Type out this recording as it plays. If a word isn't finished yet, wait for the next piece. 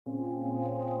Oh,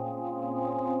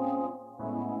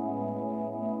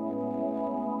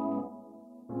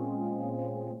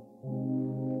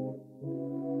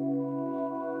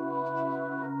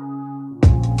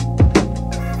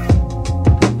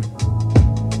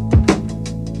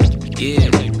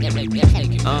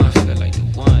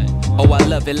 I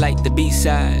love it like the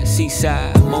B-side,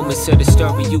 C-side. Moments of the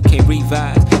story you can't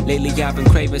revise. Lately I've been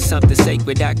craving something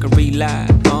sacred I can rely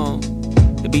on.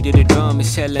 The beat of the drum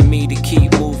is telling me to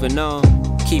keep moving on,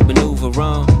 keep maneuvering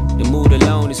on. The mood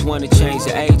alone is one to change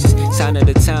the ages. Sign of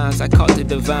the times, I caught the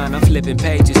divine. I'm flipping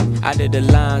pages, out of the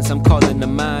lines. I'm calling the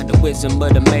mind, the wisdom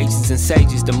of the mages and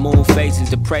sages. The moon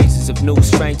phases, the praises of new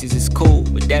strangers is cool,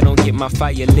 but that don't get my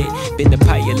fire lit. Been the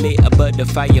pilot above the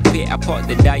fire pit. I part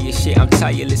the dire shit, I'm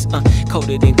tireless,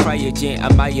 coated in cryogen.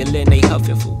 I'm myelin, they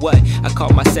huffing for what? I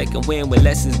caught my second win with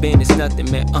lessons been, it's nothing,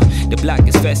 man. The block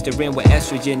is festering with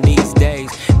estrogen these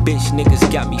days. Bitch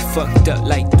niggas got me fucked up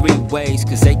like 3 ways,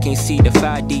 cause they can't see the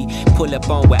 5D. Pull up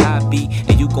on where I be,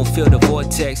 and you gon' feel the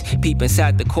vortex. Peep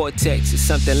inside the cortex, it's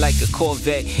something like a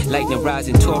Corvette. Lightning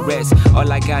rising Taurus,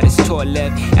 all I got is tour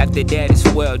left. After that it's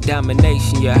world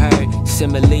domination, you heard?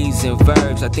 Similes and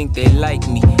verbs, I think they like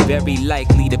me. Very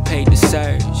likely to pay the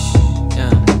surge.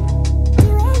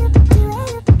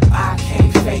 I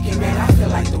can't fake it, man, I feel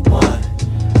like the one.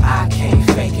 I can't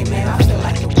fake it, man, I feel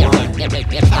like the one.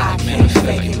 I can't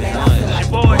fake it, man, I feel like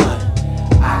the one.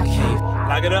 I can't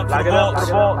lock it up, lock it up.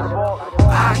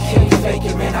 I can't fake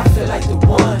it, man, I feel like the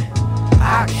one.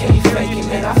 I can't fake it,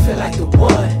 man, I feel like the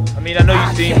one. I mean, I know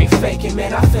you see me. I can't fake it,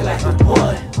 man, I feel like the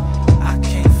one. I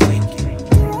can't fake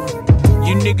it.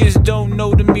 You niggas don't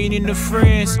know the meaning of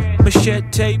friends.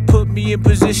 Machete put me in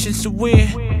positions to win.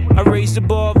 I raise the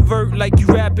bar vert like you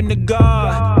rapping to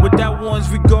God. Without one's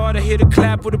regard, I hit a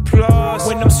clap with applause.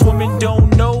 When I'm swimming,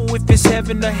 don't know if it's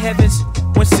heaven or heavens.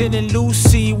 When sending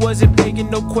Lucy, wasn't begging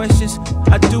no questions.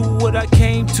 I do what I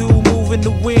came to, moving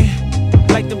the wind.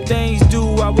 Like them things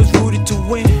do, I was rooted to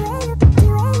win.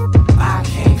 I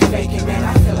can't fake it, man,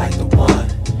 I feel like the one.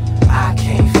 I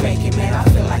can't fake it, man, I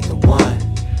feel like the one.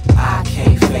 I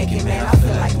can't fake it, man, I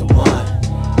feel like the one.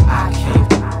 I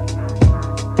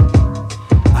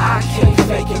can't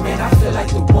fake it, man, I feel like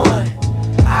the one.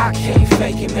 I can't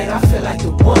fake it, man, I feel like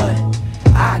the one.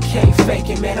 I can't fake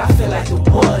it, man, I feel like the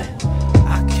one.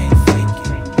 I can't fake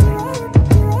it.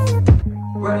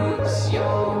 Raise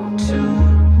your two,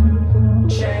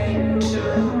 chain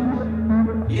two.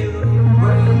 You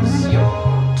raise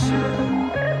your two,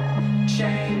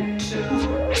 chain two.